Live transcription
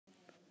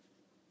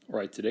All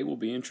right, today we'll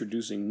be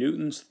introducing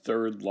Newton's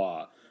third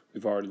law.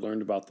 We've already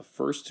learned about the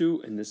first two,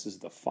 and this is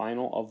the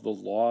final of the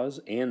laws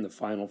and the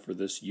final for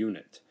this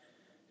unit.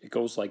 It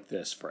goes like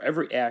this. For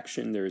every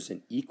action, there is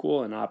an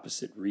equal and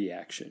opposite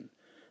reaction.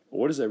 But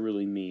what does that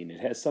really mean?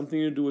 It has something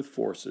to do with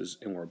forces,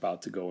 and we're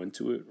about to go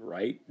into it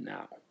right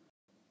now.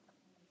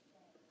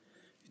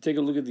 You take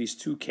a look at these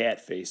two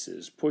cat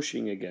faces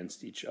pushing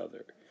against each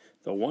other.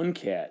 The one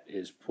cat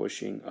is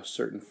pushing a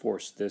certain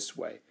force this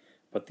way,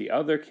 but the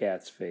other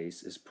cat's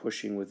face is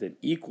pushing with an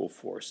equal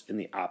force in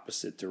the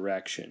opposite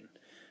direction.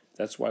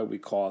 That's why we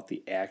call it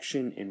the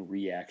action and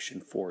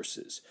reaction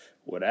forces.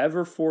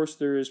 Whatever force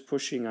there is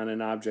pushing on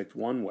an object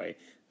one way,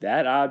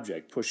 that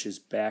object pushes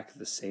back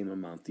the same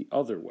amount the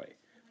other way.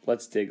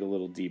 Let's dig a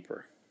little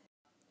deeper.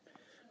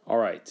 All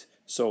right,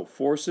 so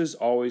forces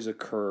always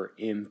occur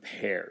in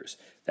pairs.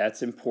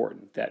 That's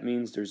important. That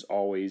means there's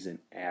always an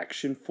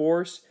action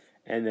force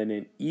and then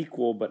an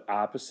equal but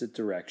opposite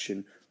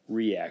direction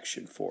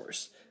reaction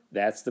force.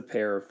 That's the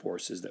pair of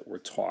forces that we're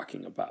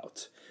talking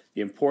about.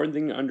 The important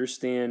thing to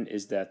understand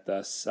is that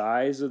the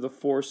size of the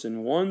force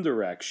in one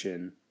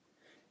direction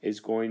is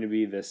going to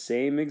be the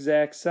same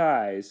exact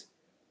size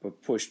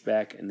but pushed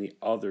back in the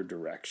other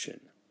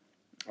direction.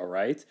 All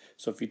right?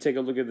 So if you take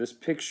a look at this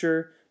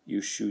picture, you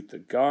shoot the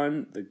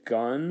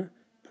gun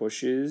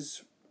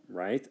pushes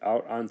right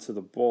out onto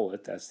the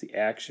bullet. That's the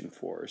action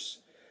force.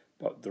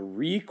 But the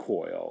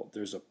recoil,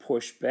 there's a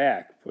push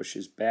back,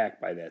 pushes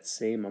back by that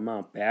same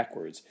amount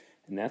backwards,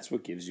 and that's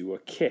what gives you a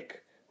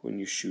kick when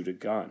you shoot a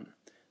gun.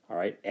 All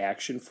right,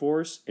 action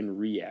force and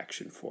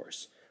reaction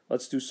force.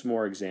 Let's do some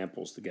more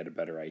examples to get a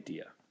better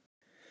idea.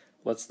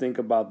 Let's think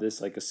about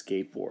this like a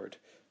skateboard.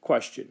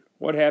 Question,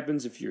 what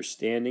happens if you're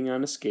standing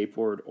on a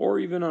skateboard or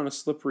even on a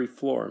slippery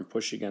floor and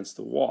push against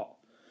the wall?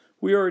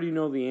 We already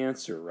know the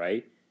answer,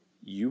 right?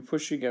 You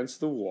push against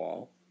the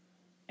wall,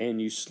 and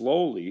you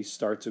slowly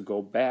start to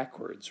go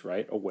backwards,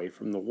 right, away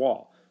from the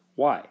wall.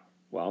 Why?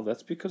 Well,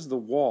 that's because the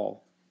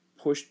wall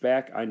pushed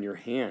back on your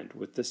hand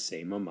with the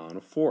same amount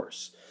of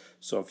force.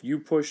 So if you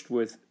pushed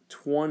with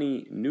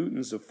 20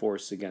 newtons of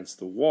force against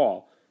the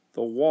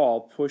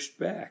wall pushed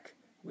back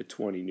with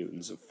 20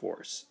 newtons of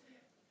force.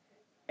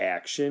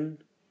 Action,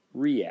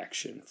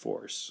 reaction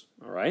force.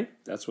 All right?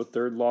 That's what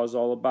third law is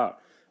all about.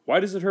 Why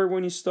does it hurt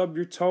when you stub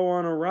your toe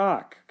on a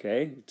rock?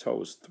 Okay? Your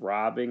toe is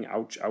throbbing.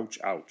 Ouch, ouch,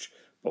 ouch.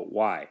 But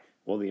why?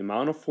 Well, the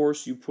amount of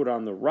force you put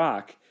on the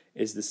rock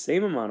is the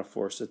same amount of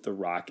force that the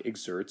rock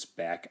exerts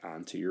back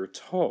onto your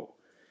toe.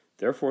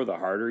 Therefore, the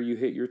harder you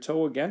hit your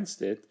toe against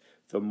it,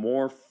 the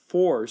more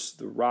force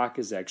the rock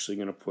is actually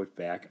going to put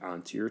back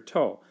onto your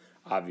toe.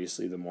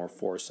 Obviously, the more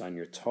force on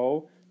your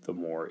toe, the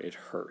more it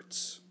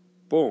hurts.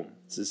 Boom.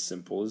 It's as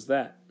simple as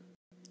that.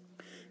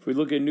 If we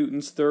look at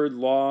Newton's third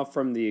law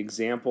from the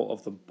example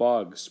of the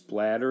bug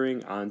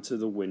splattering onto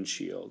the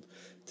windshield,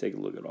 take a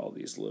look at all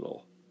these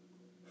little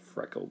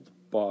freckled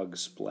bug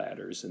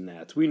splatters and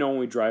that. We know when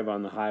we drive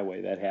on the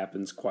highway that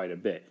happens quite a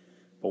bit.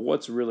 But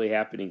what's really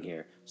happening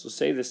here? So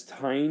say this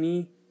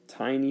tiny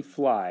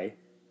fly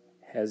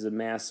has a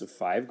mass of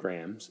 5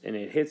 grams and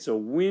it hits a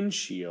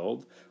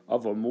windshield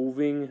of a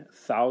moving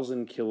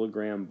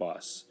 1,000-kilogram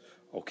bus.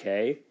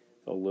 Okay?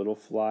 The little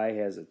fly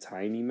has a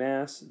tiny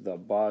mass. The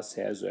bus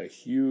has a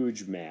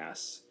huge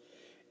mass.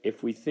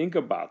 If we think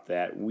about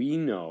that, we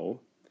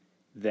know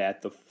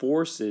that the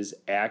forces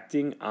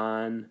acting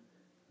on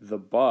the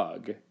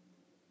bug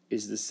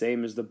is the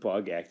same as the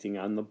bug acting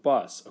on the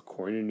bus.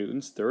 According to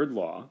Newton's third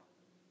law,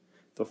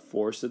 the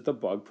force that the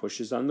bug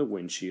pushes on the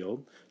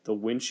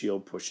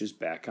windshield pushes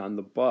back on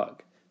the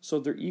bug. So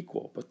they're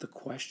equal. But the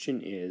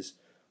question is,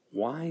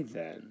 why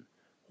then?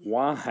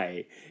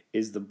 Why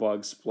is the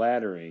bug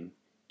splattering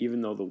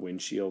even though the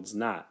windshield's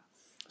not?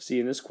 See,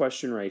 in this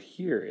question right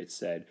here, it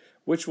said,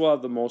 which will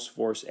have the most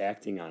force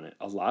acting on it?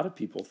 A lot of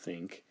people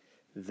think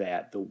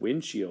that the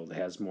windshield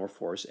has more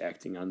force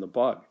acting on the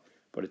bug.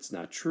 But it's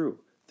not true.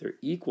 They're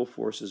equal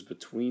forces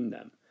between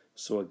them.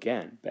 So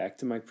again, back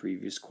to my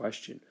previous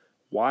question.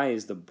 Why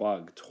is the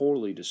bug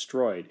totally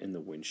destroyed and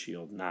the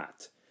windshield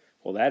not?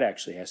 Well, that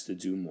actually has to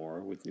do more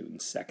with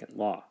Newton's second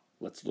law.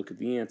 Let's look at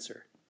the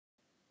answer.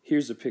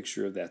 Here's a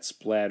picture of that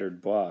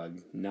splattered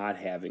bug not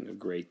having a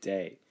great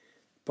day.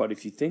 But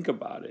if you think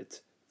about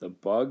it, the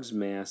bug's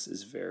mass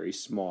is very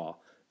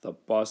small. The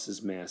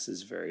bus's mass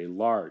is very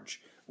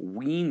large.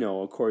 We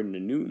know, according to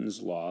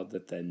Newton's law,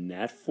 that the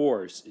net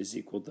force is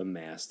equal to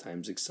mass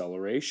times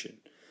acceleration.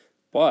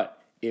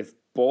 But if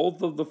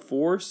both of the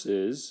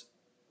forces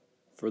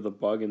for the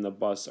bug and the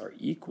bus are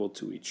equal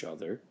to each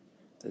other,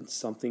 then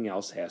something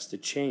else has to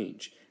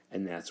change,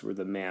 and that's where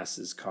the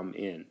masses come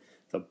in.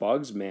 The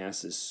bug's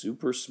mass is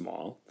super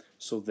small,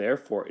 so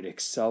therefore it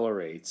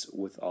accelerates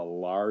with a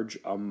large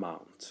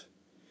amount.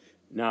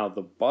 Now,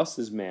 the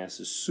bus's mass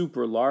is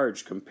super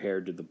large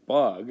compared to the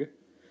bug,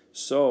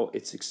 so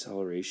its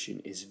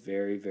acceleration is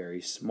very, very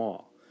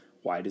small.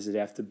 Why does it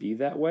have to be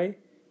that way?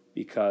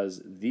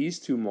 Because these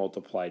two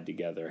multiplied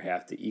together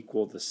have to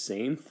equal the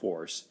same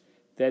force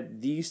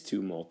that these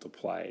two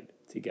multiplied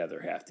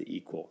together have to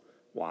equal.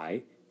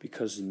 Why?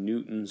 Because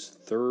Newton's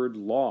third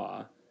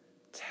law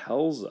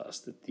tells us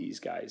that these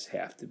guys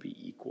have to be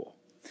equal.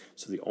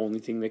 So the only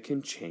thing that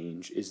can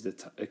change is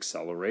the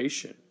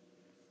acceleration.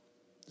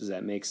 Does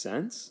that make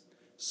sense?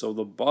 So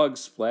the bug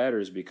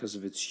splatters because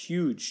of its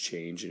huge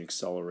change in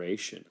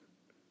acceleration.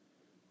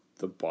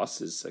 The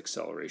bus's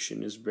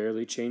acceleration is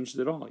barely changed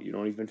at all. You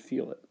don't even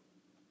feel it.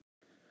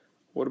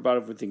 What about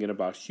if we're thinking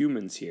about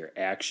humans here?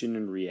 Action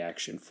and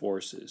reaction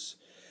forces.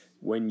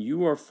 When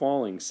you are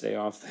falling, say,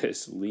 off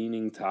this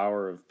leaning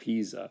tower of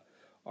Pisa,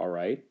 all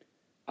right,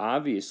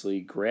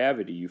 obviously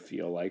gravity, you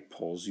feel like,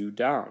 pulls you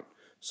down.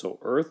 So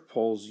Earth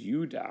pulls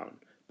you down,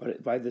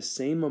 but by the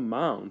same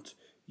amount,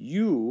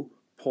 you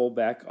pull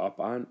back up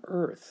on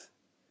Earth.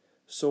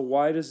 So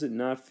why does it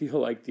not feel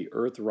like the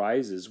Earth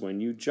rises when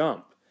you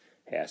jump?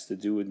 Has to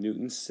do with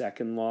Newton's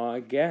second law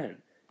again.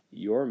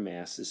 Your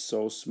mass is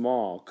so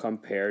small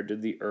compared to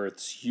the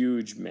Earth's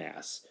huge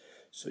mass.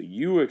 So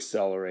you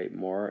accelerate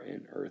more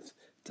and Earth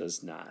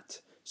does not.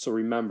 So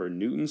remember,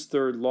 Newton's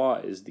third law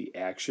is the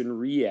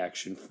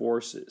action-reaction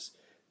forces.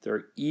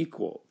 They're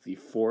equal. The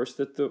force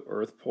that the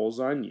Earth pulls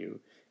on you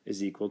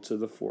is equal to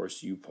the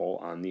force you pull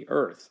on the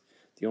Earth.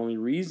 The only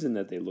reason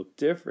that they look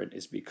different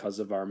is because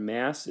of our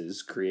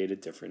masses create a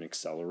different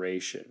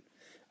acceleration.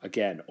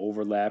 Again,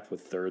 overlap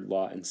with third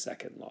law and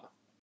second law.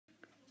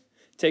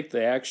 Take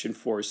the action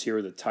force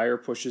here, the tire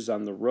pushes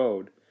on the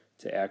road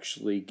to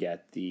actually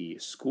get the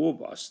school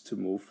bus to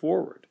move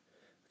forward.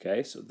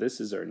 Okay, so this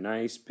is our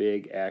nice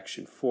big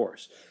action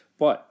force.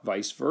 But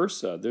vice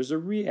versa, there's a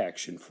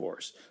reaction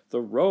force.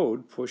 The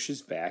road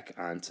pushes back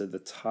onto the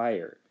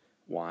tire.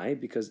 Why?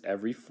 Because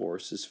every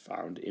force is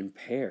found in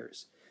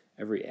pairs.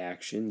 Every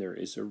action, there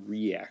is a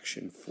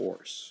reaction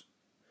force.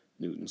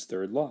 Newton's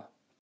third law.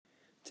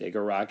 Take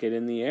a rocket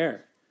in the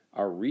air.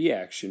 Our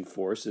reaction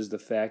force is the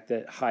fact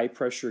that high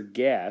pressure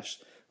gas,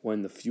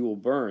 when the fuel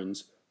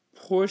burns,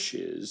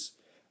 pushes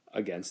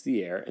against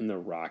the air and the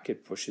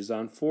rocket pushes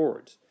on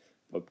forwards.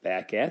 But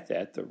back at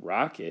that, the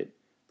rocket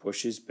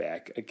pushes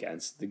back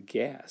against the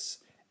gas.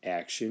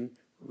 Action,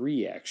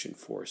 reaction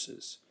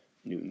forces.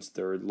 Newton's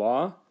third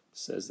law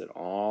says that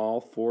all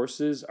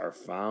forces are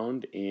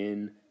found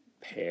in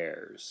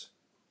pairs.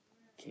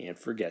 Can't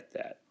forget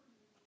that.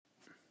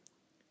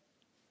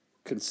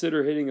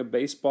 Consider hitting a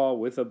baseball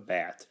with a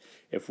bat.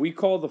 If we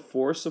call the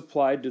force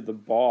applied to the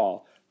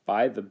ball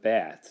by the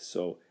bat,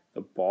 so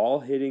the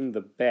ball hitting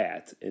the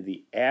bat and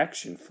the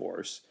action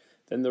force,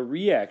 then the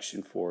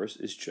reaction force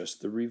is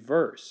just the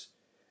reverse.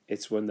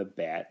 It's when the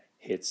bat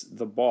hits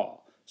the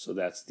ball. So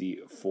that's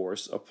the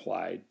force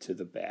applied to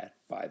the bat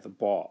by the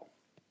ball.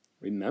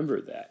 Remember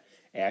that.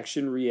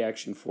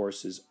 Action-reaction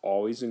forces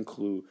always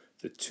include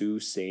the two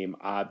same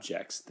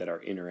objects that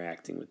are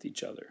interacting with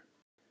each other.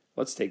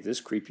 Let's take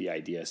this creepy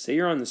idea. Say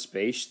you're on the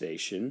space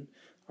station,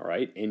 all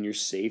right, and your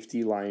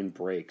safety line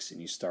breaks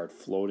and you start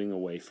floating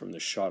away from the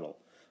shuttle.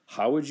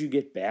 How would you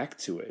get back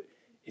to it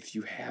if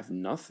you have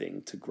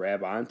nothing to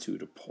grab onto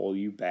to pull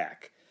you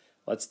back?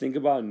 Let's think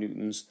about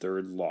Newton's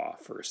third law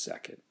for a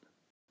second.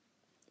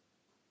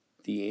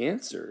 The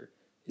answer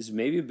is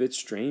maybe a bit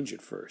strange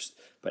at first,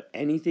 but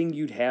anything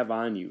you'd have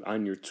on you,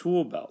 on your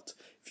tool belt,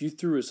 if you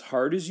threw as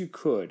hard as you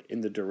could in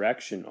the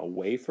direction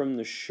away from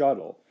the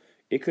shuttle,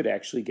 it could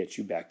actually get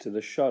you back to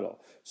the shuttle.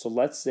 So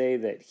let's say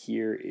that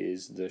here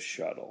is the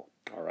shuttle,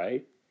 all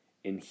right?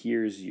 And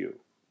here's you.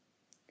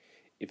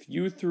 If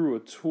you threw a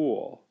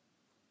tool,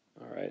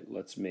 all right,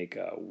 let's make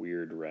a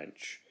weird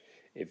wrench.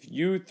 If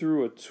you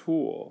threw a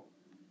tool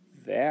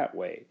that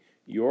way,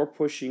 you're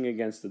pushing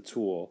against the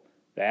tool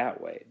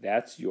that way.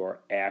 That's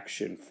your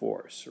action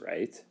force,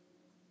 right?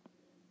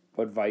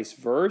 But vice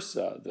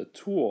versa, the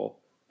tool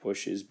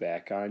pushes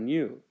back on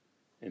you,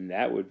 and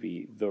that would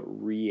be the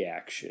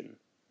reaction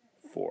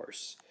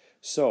force.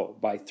 So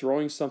by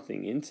throwing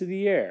something into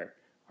the air,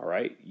 all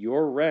right,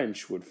 your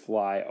wrench would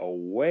fly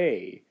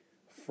away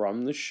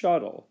from the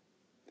shuttle,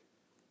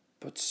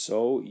 but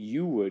so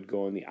you would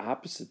go in the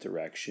opposite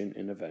direction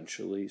and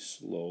eventually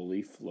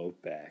slowly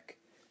float back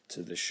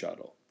to the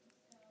shuttle.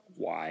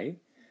 Why?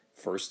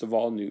 First of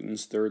all,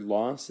 Newton's third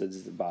law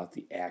says about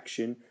the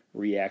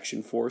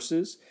action-reaction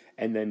forces,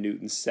 and then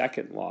Newton's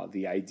second law,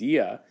 the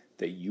idea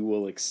that you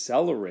will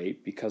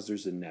accelerate because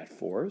there's a net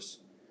force,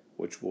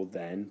 which will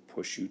then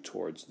push you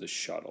towards the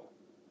shuttle.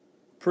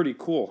 Pretty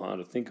cool, huh,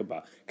 to think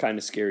about. Kind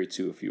of scary,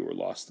 too, if you were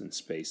lost in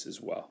space as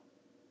well.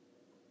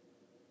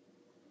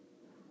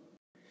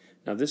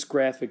 Now, this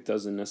graphic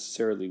doesn't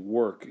necessarily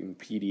work in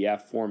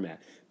PDF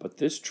format, but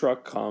this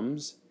truck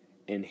comes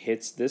and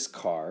hits this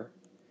car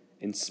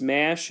and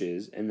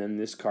smashes, and then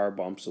this car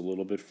bumps a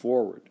little bit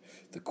forward.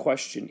 The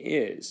question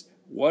is,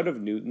 what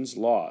of Newton's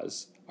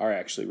laws are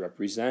actually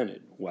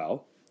represented?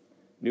 Well,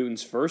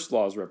 Newton's first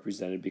law is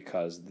represented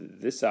because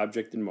this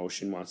object in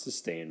motion wants to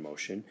stay in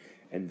motion,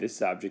 and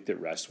this object at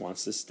rest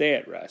wants to stay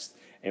at rest.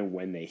 And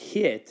when they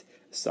hit,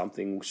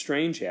 something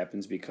strange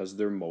happens because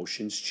their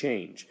motions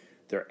change.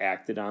 They're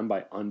acted on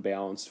by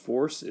unbalanced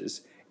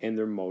forces, and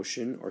their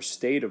motion, or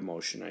state of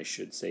motion, I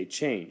should say,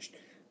 changed.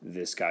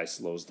 This guy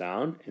slows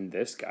down, and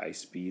this guy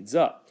speeds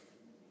up.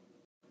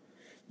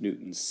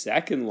 Newton's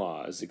second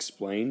law is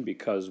explained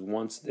because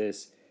once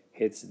this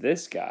hits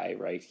this guy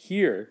right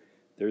here,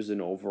 there's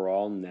an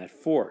overall net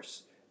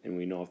force. And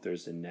we know if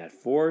there's a net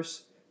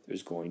force,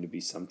 there's going to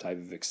be some type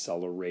of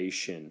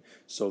acceleration.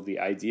 So the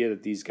idea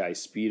that these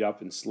guys speed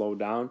up and slow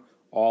down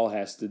all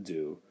has to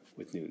do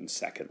with Newton's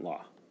second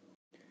law.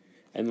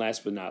 And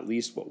last but not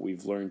least, what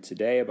we've learned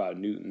today about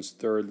Newton's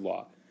third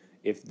law.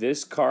 If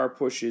this car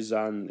pushes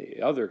on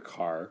the other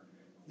car,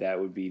 that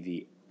would be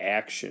the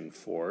action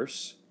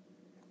force,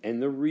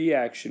 and the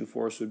reaction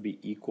force would be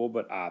equal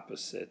but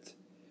opposite.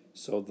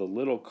 So the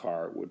little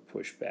car would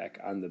push back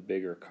on the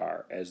bigger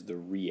car as the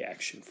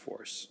reaction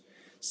force.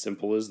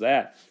 Simple as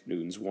that.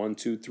 Newton's 1,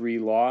 2, 3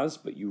 laws,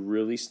 but you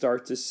really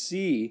start to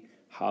see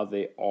how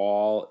they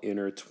all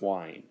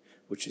intertwine,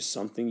 which is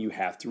something you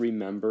have to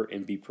remember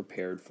and be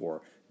prepared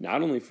for,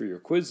 not only for your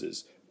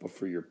quizzes, but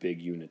for your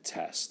big unit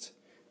test.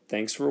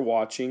 Thanks for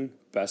watching.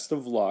 Best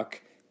of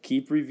luck.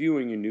 Keep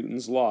reviewing your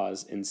Newton's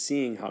laws and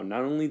seeing how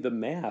not only the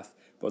math,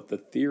 but the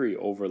theory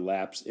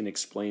overlaps in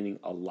explaining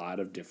a lot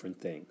of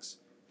different things.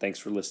 Thanks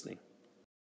for listening.